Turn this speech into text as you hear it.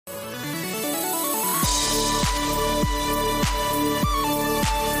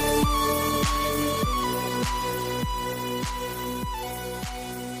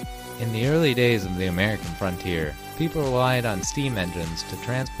early days of the American frontier, people relied on steam engines to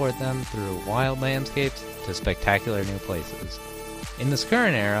transport them through wild landscapes to spectacular new places. In this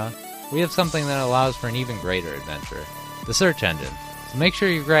current era, we have something that allows for an even greater adventure, the search engine. So make sure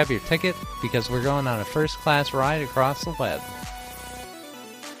you grab your ticket, because we're going on a first-class ride across the web.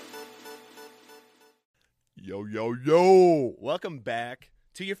 Yo, yo, yo! Welcome back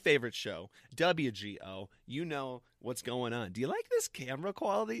to your favorite show, WGO. You know what's going on. Do you like this camera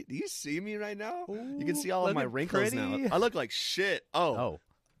quality? Do you see me right now? Ooh, you can see all of my wrinkles now. I look like shit. Oh.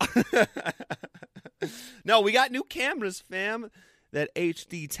 No, we got new cameras, fam. That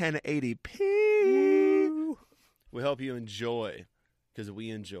HD 1080p. Ooh. We hope you enjoy, because we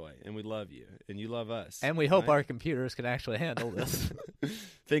enjoy, and we love you, and you love us. And we hope our computers can actually handle this.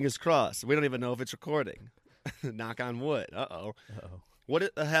 Fingers crossed. We don't even know if it's recording. Knock on wood. Uh-oh.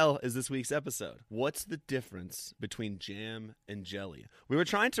 What the hell is this week's episode? What's the difference between jam and jelly? We were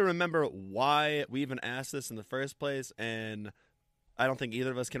trying to remember why we even asked this in the first place, and I don't think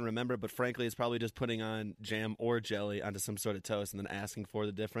either of us can remember, but frankly, it's probably just putting on jam or jelly onto some sort of toast and then asking for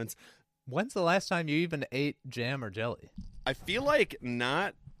the difference. When's the last time you even ate jam or jelly? I feel like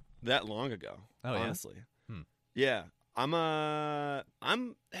not that long ago, oh, honestly. Yeah? Yeah.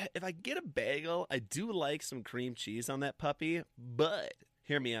 If I get a bagel, I do like some cream cheese on that puppy, but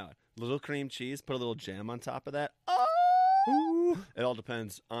hear me out. Little cream cheese, put a little jam on top of that. Oh! Ooh. It all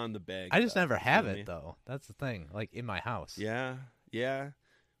depends on the bag. I just never have it, though. That's the thing, like in my house. Yeah.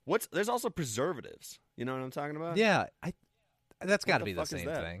 There's also preservatives. You know what I'm talking about? Yeah, that's got to be the same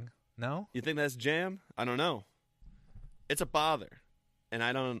thing. No? You think that's jam? I don't know. It's a bother.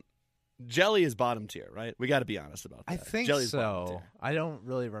 And jelly is bottom tier, right? We got to be honest about that. I think Jelly's so. I don't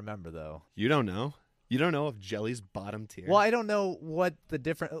really remember, though. You don't know? You don't know if jelly's bottom tier? Well, I don't know what the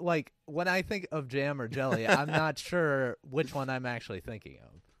different... Like, when I think of jam or jelly, I'm not sure which one I'm actually thinking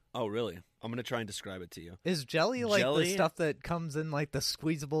of. Oh, really? I'm going to try and describe it to you. Is jelly like the stuff that comes in, like, the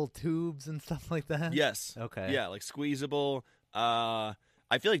squeezable tubes and stuff like that? Yes. Okay. Yeah, like squeezable.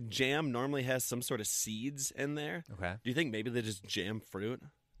 I feel like jam normally has some sort of seeds in there. Okay. Do you think maybe they just jam fruit?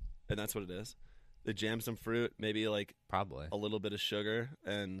 And that's what it is? They jam some fruit, maybe like probably a little bit of sugar,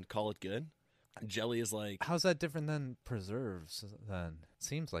 and call it good? Jelly is like... How's that different than preserves, then?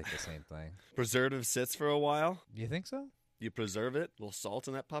 Seems like the same thing. Preservative sits for a while. You think so? You preserve it, a little salt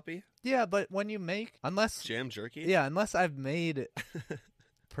in that puppy. Yeah, but when you make... Jam jerky? Yeah, unless I've made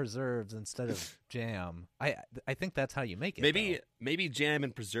preserves instead of jam. I think that's how you make it. Maybe jam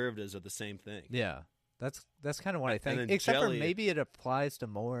and preservatives are the same thing. Yeah. That's kind of what I think. Except for maybe it applies to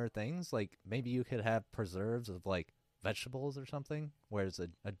more things. Like maybe you could have preserves of like vegetables or something, whereas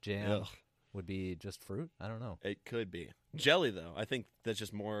a jam would be just fruit. I don't know. It could be. Jelly, though, I think that's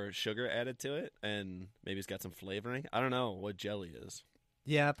just more sugar added to it, and maybe it's got some flavoring. I don't know what jelly is.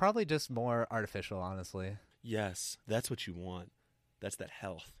 Yeah, probably just more artificial, honestly. Yes, that's what you want. That's that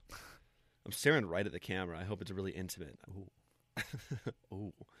health. I'm staring right at the camera. I hope it's really intimate. Ooh.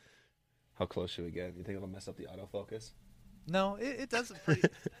 Ooh. How close should we get? You think it'll mess up the autofocus? No, it does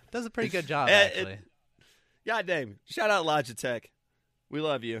a pretty good job, actually. God damn. Shout out Logitech. We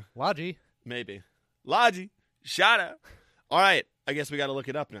love you. Logi. Maybe. Logi. Shout out. All right. I guess we got to look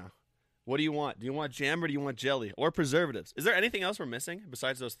it up now. What do you want? Do you want jam or do you want jelly? Or preservatives? Is there anything else we're missing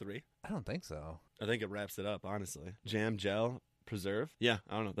besides those three? I don't think so. I think it wraps it up, honestly. Jam, gel, preserve? Yeah,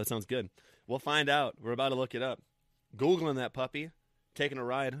 I don't know. That sounds good. We'll find out. We're about to look it up. Googling that puppy. Taking a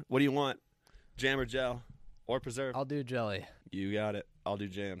ride. What do you want? Jam or gel? Or preserve? I'll do jelly. You got it. I'll do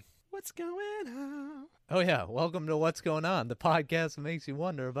jam. What's going on? Oh, yeah. Welcome to What's Going On, the podcast that makes you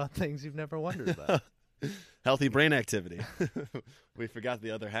wonder about things you've never wondered about. Healthy brain activity. We forgot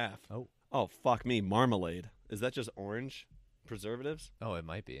the other half. Oh, fuck me. Marmalade. Is that just orange preservatives? Oh, it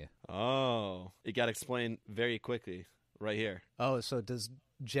might be. Oh. It got explained very quickly right here. Oh, so does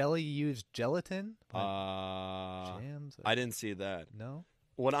jelly use gelatin? Jams? I didn't see that. No?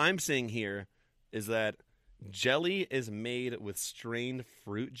 What I'm seeing here is that jelly is made with strained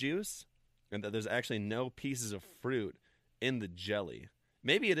fruit juice, and that there's actually no pieces of fruit in the jelly.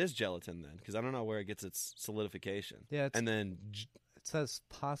 Maybe it is gelatin then, because I don't know where it gets its solidification. Yeah, and then it says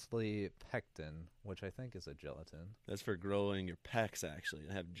possibly pectin, which I think is a gelatin. That's for growing your pecs, actually. You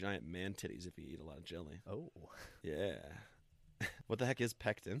have giant man titties if you eat a lot of jelly. Oh. Yeah. What the heck is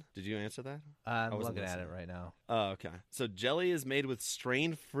pectin? Did you answer that? I'm looking at it right now. Oh, okay. So jelly is made with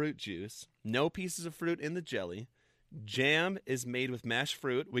strained fruit juice, no pieces of fruit in the jelly. Jam is made with mashed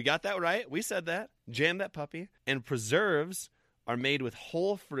fruit. We got that right. We said that. Jam that puppy. And preserves are made with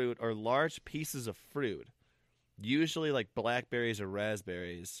whole fruit or large pieces of fruit. Usually like blackberries or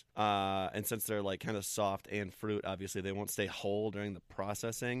raspberries. And since they're like kind of soft and fruit, obviously they won't stay whole during the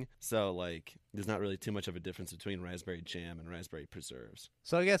processing. So like there's not really too much of a difference between raspberry jam and raspberry preserves.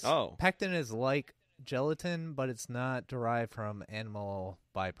 So I guess Oh. pectin is like gelatin, but it's not derived from animal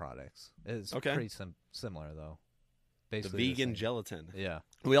byproducts. It's Okay. pretty similar, though. The Basically vegan same. gelatin. Yeah.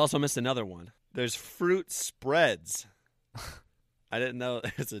 We also missed another one. There's fruit spreads. I didn't know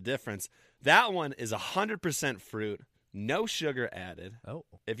there's a difference. That one is 100% fruit, no sugar added. Oh.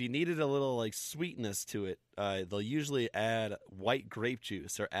 If you needed a little like sweetness to it, they'll usually add white grape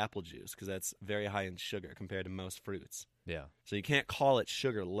juice or apple juice because that's very high in sugar compared to most fruits. Yeah. So you can't call it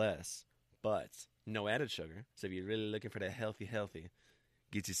sugarless, but no added sugar. So if you're really looking for that healthy,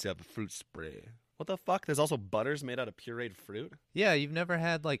 get yourself a fruit spread. What the fuck? There's also butters made out of pureed fruit? Yeah, you've never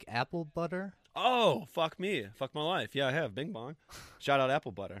had like apple butter? Oh, fuck me. Fuck my life. Yeah, I have. Bing bong. Shout out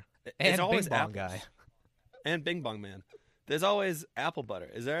apple butter. And It's always Bing Bong apples. guy. And Bing Bong Man. There's always apple butter.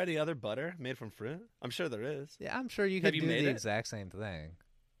 Is there any other butter made from fruit? I'm sure there is. Yeah, I'm sure you Have could you do made the it? exact same thing.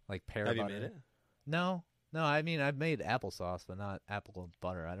 Like pear Have you butter. made it? No. No, I mean, I've made applesauce, but not apple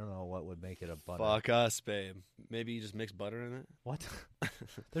butter. I don't know what would make it a butter. Fuck us, babe. Maybe you just mix butter in it? What?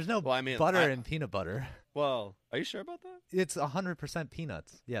 There's no Well, I mean, butter in peanut butter. Well, are you sure about that? It's 100%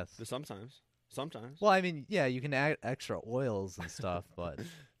 peanuts. Yes. Sometimes. Sometimes. Well, I mean, yeah, you can add extra oils and stuff, but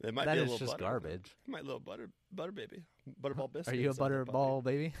It might that be a is little just butter. garbage. My little butter baby. Butterball biscuit. Are you a butterball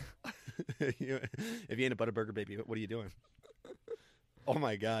baby? If you ain't a butterburger baby, what are you doing? Oh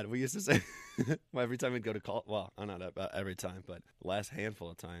my God, we used to say well, every time we'd go to call. Well, not every time, but last handful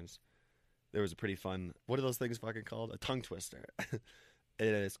of times, there was a pretty fun. What are those things fucking called? A tongue twister. It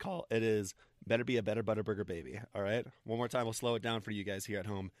is better be a better butterburger baby. All right, one more time, we'll slow it down for you guys here at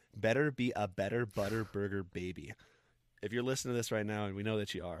home. Better be a better butterburger baby. If you're listening to this right now, and we know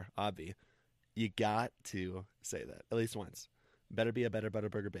that you are, Obvi, you got to say that at least once. Better be a better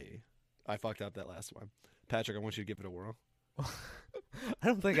butterburger baby. I fucked up that last one. Patrick, I want you to give it a whirl. I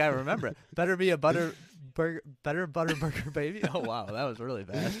don't think I remember it. Better be a better butterburger baby. Oh wow, that was really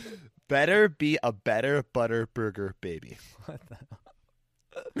bad. Better be a better butterburger baby. What the?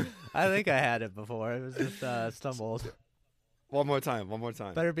 I think I had it before. It was just stumbled. One more time.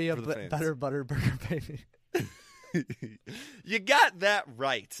 Better be a for the fans. better butterburger baby. You got that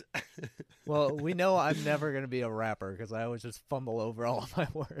right. Well, we know I'm never gonna be a rapper because I always just fumble over all of my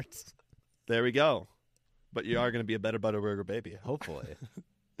words. There we go. But you are going to be a better butterburger baby. Hopefully.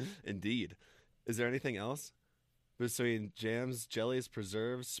 Indeed. Is there anything else between jams, jellies,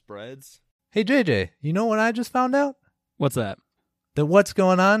 preserves, spreads? Hey JJ, you know what I just found out? What's that? That What's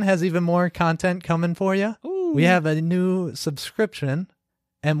Going On has even more content coming for you. Ooh. We have a new subscription.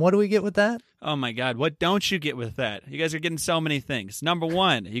 And what do we get with that? Oh my God, what don't you get with that? You guys are getting so many things. Number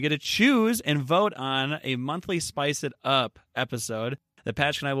one, you get to choose and vote on a monthly Spice It Up episode that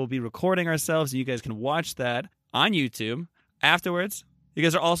Patrick and I will be recording ourselves, and you guys can watch that on YouTube. Afterwards, you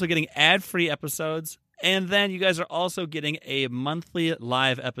guys are also getting ad-free episodes, and then you guys are also getting a monthly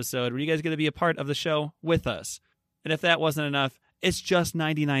live episode where you guys are going to be a part of the show with us. And if that wasn't enough, it's just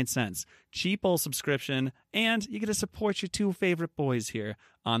 99 cents. Cheap old subscription, and you get to support your two favorite boys here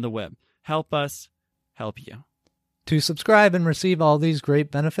on the web. Help us help you. To subscribe and receive all these great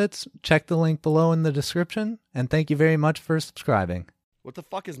benefits, check the link below in the description. And thank you very much for subscribing. What the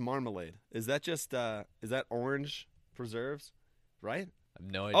fuck is marmalade? Is that just, is that orange preserves? Right? I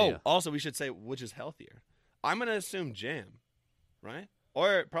have no Oh, also we should say which is healthier. I'm going to assume jam, right?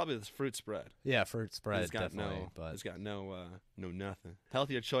 Or probably this fruit spread. Yeah, fruit spread, It's got definitely. But it's got no nothing.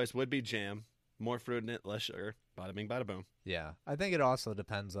 Healthier choice would be jam. More fruit in it, less sugar. Bada bing, bada boom. yeah, I think it also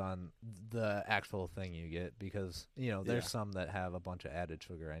depends on the actual thing you get because, you know, there's Yeah. some that have a bunch of added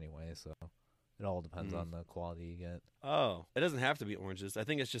sugar anyway. So it all depends on the quality you get. Oh, it doesn't have to be oranges. I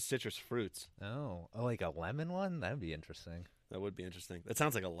think it's just citrus fruits. Oh, like a lemon one? That'd be interesting. That would be interesting. That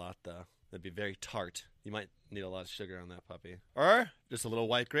sounds like a lot, though. That'd be very tart. You might need a lot of sugar on that puppy. Or just a little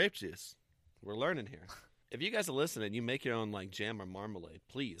white grape juice. We're learning here. If you guys are listening and you make your own like jam or marmalade,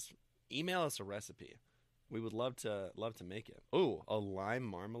 please email us a recipe. We would love to make it. Ooh, a lime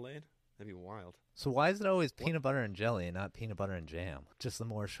marmalade? That'd be wild. So why is it always peanut butter and jelly and not peanut butter and jam? Just the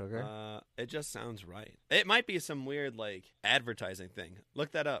more sugar? It just sounds right. It might be some weird like advertising thing.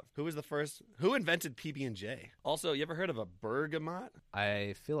 Look that up. Who invented PB&J? Also, you ever heard of a bergamot?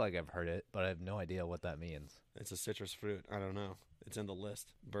 I feel like I've heard it, but I have no idea what that means. It's a citrus fruit. I don't know. It's in the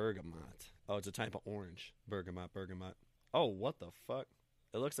list. Bergamot. Oh, it's a type of orange. Bergamot. Oh, what the fuck?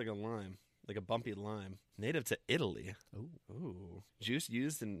 It looks like a lime. Like a bumpy lime. Native to Italy. Ooh. Juice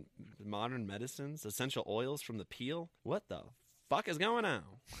used in modern medicines. Essential oils from the peel. What the fuck is going on?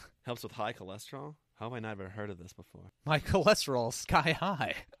 Helps with high cholesterol. How have I never heard of this before? My cholesterol's sky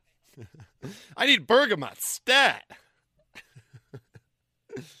high. I need bergamot stat.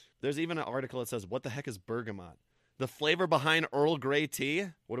 There's even an article that says, what the heck is bergamot? The flavor behind Earl Grey tea?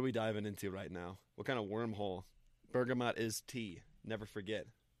 What are we diving into right now? What kind of wormhole? Bergamot is tea. Never forget.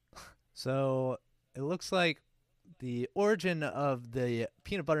 So it looks like the origin of the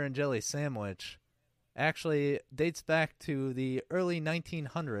peanut butter and jelly sandwich actually dates back to the early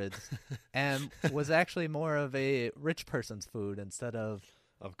 1900s and was actually more of a rich person's food instead of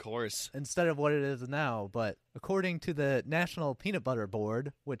course. what it is now. But according to the National Peanut Butter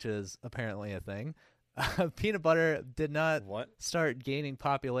Board, which is apparently a thing, peanut butter did not start gaining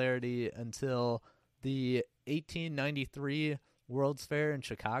popularity until the 1893 World's Fair in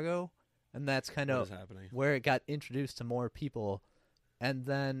Chicago, and that's kind of where it got introduced to more people. And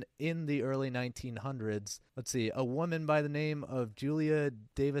then in the early 1900s, a woman by the name of Julia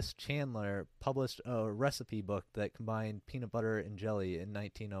Davis Chandler published a recipe book that combined peanut butter and jelly in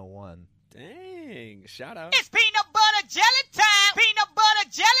 1901. Dang, shout out. It's peanut butter jelly time. Peanut butter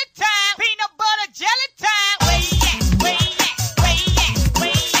jelly time. Peanut butter jelly time. Where you at? Where you at? Where you at?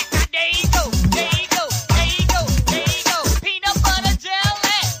 Where you at? Now there you go. There you go. There you go. There you go. Peanut butter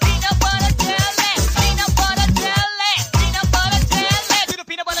jelly. Peanut butter jelly. Peanut butter jelly. Peanut butter jelly. Do the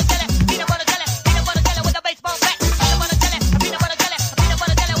peanut butter jelly. Peanut butter jelly. Peanut butter jelly with a baseball bat. Peanut butter jelly. Peanut butter jelly. Peanut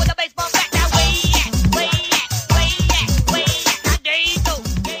butter jelly with a baseball bat. Now where you at? Where you at? Where you at? Where you at? Now there you go.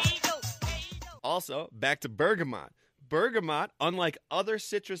 There you go. There you go. Also, back to bergamot. Bergamot, unlike other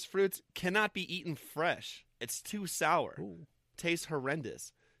citrus fruits, cannot be eaten fresh. It's too sour. Ooh. Tastes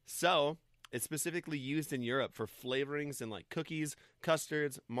horrendous. So, it's specifically used in Europe for flavorings in like cookies,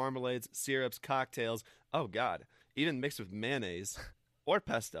 custards, marmalades, syrups, cocktails. Oh, God. Even mixed with mayonnaise or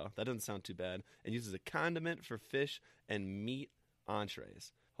pesto. That doesn't sound too bad. And uses a condiment for fish and meat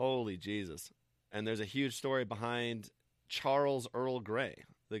entrees. Holy Jesus. And there's a huge story behind Charles Earl Grey,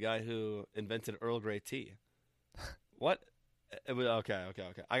 the guy who invented Earl Grey tea. What? Okay.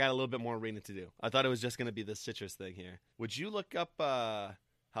 I got a little bit more reading to do. I thought it was just going to be the citrus thing here. Would you look up how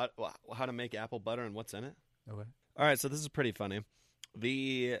to make apple butter and what's in it? Okay. All right, so this is pretty funny.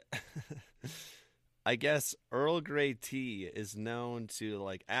 I guess Earl Grey tea is known to,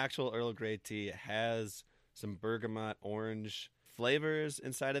 like, actual Earl Grey tea has some bergamot orange flavors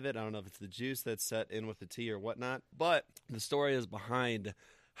inside of it. I don't know if it's the juice that's set in with the tea or whatnot, but the story is behind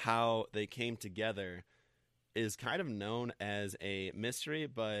how they came together is kind of known as a mystery,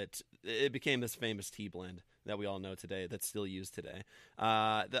 but it became this famous tea blend that we all know today that's still used today.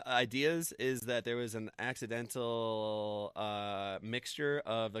 The ideas is that there was an accidental mixture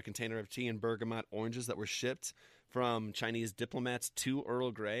of a container of tea and bergamot oranges that were shipped from Chinese diplomats to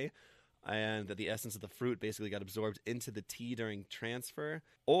Earl Grey, and that the essence of the fruit basically got absorbed into the tea during transfer.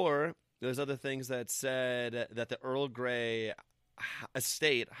 Or there's other things that said that the Earl Grey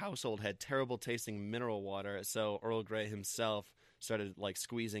household had terrible tasting mineral water, so Earl Grey himself started like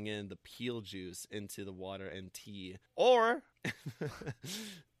squeezing in the peel juice into the water and tea. Or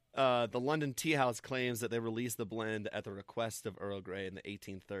the London Tea House claims that they released the blend at the request of Earl Grey in the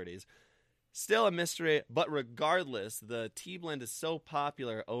 1830s. Still a mystery, but regardless, the tea blend is so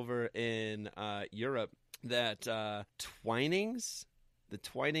popular over in Europe that the Twinings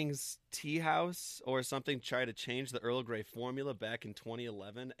Tea House or something tried to change the Earl Grey formula back in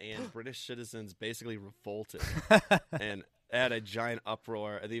 2011, and British citizens basically revolted and had a giant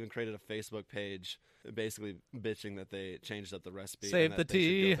uproar. And they even created a Facebook page basically bitching that they changed up the recipe. Save and the that they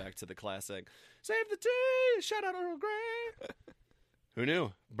tea. should go back to the classic. Save the tea! Shout out Earl Grey! Who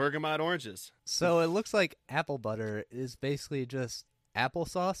knew? Bergamot oranges. So it looks like apple butter is basically just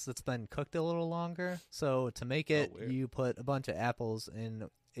applesauce that's been cooked a little longer. So to make it, weird. you put a bunch of apples in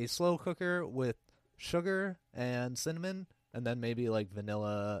a slow cooker with sugar and cinnamon, and then maybe like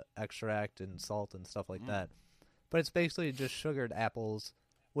vanilla extract and salt and stuff like that. But it's basically just sugared apples,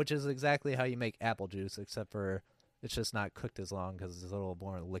 which is exactly how you make apple juice, except for it's just not cooked as long because it's a little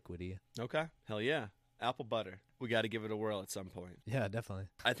more liquidy. Okay. Hell yeah. Apple butter. We got to give it a whirl at some point. Yeah, definitely.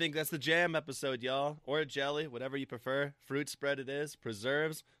 I think that's the jam episode, y'all. Or jelly, whatever you prefer. Fruit spread it is.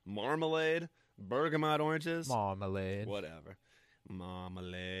 Preserves, marmalade, bergamot oranges. Marmalade. Whatever.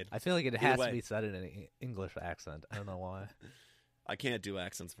 Marmalade. I feel like it Either has way. to be said in an English accent. I don't know why. I can't do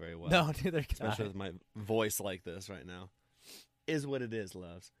accents very well. No, neither can Especially I. with my voice like this right now. Is what it is,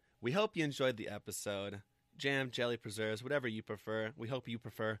 loves. We hope you enjoyed the episode. Jam, jelly, preserves, whatever you prefer. We hope you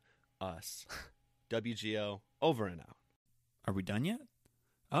prefer us. WGO, over and out. Are we done yet?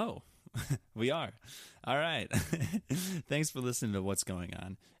 Oh, we are. All right. Thanks for listening to What's Going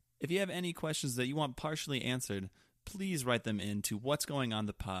On. If you have any questions that you want partially answered, please write them in to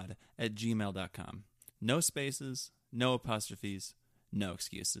what'sgoingonthepod@gmail.com. No spaces, no apostrophes, no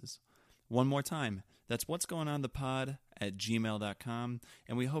excuses. One more time, that's what's going on the pod at gmail.com,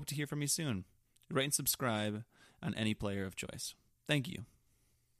 and we hope to hear from you soon. Rate and subscribe on any player of choice. Thank you.